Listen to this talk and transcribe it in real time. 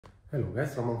Hello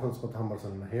guys, Ramon from Spotahome,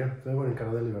 Barcelona here. Today we're in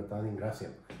Cara de Libertad in Gracia.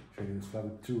 Show you this flat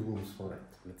with 2 rooms for rent.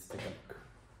 Let's take a look.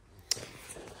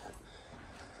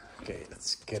 Okay,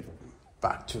 let's get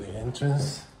back to the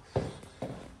entrance.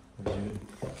 You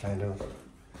kind of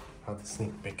have the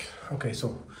sneak peek. Okay,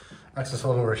 so access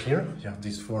all over here. You have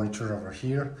this furniture over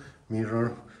here,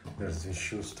 mirror, there's the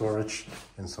shoe storage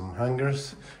and some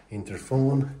hangers,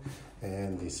 interphone,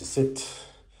 and this is it.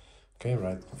 Okay,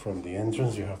 right from the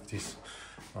entrance you have this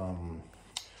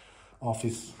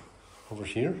office over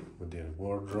here with the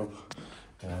wardrobe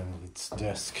and its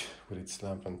desk with its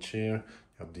lamp and chair.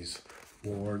 You have this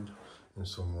board and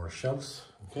some more shelves.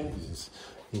 Okay, this is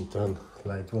internal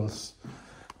light wells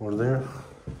over there.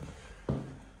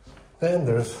 Then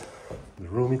there's the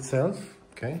room itself,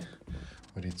 okay,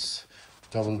 with its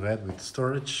double bed with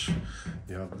storage.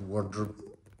 You have the wardrobe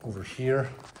over here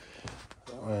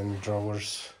and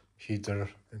drawers, heater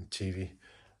and TV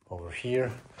over here,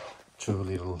 2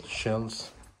 little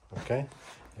shelves, okay,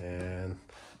 and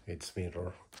its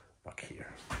mirror back here.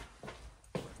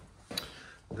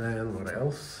 Then what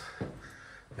else?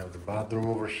 You have the bathroom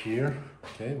over here,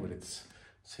 okay, with its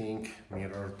sink,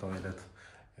 mirror, toilet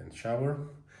and shower,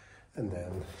 and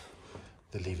then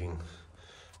the living,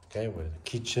 okay, with the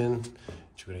kitchen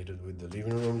integrated with the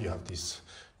living room. You have this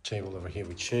table over here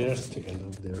with chairs. Take a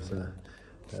look, there's a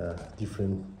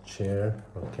different chair,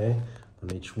 okay,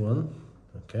 on each one,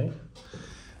 okay.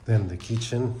 Then the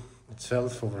kitchen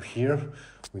itself over here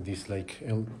with this like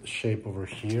L shape over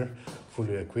here,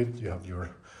 fully equipped. You have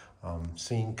your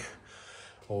sink,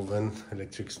 oven,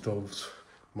 electric stoves,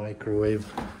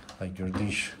 microwave, like your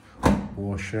dish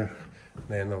washer.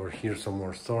 Then over here some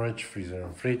more storage, freezer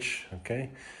and fridge, okay,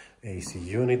 AC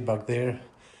unit back there.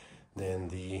 Then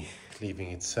the living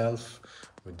itself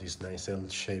with this nice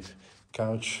L-shaped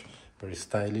couch, very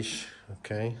stylish,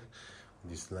 okay.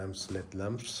 These lamps, LED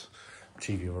lamps,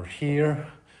 TV over here,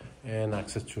 and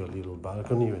access to a little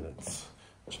balcony. Let's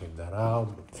check that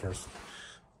out. But first,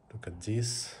 look at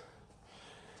this,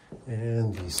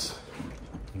 and this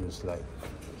views like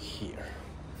here.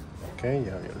 Okay,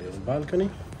 you have your little balcony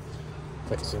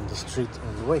facing the street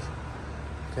all the way.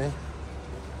 Okay,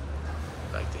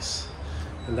 like this,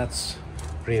 and that's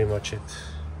pretty much it.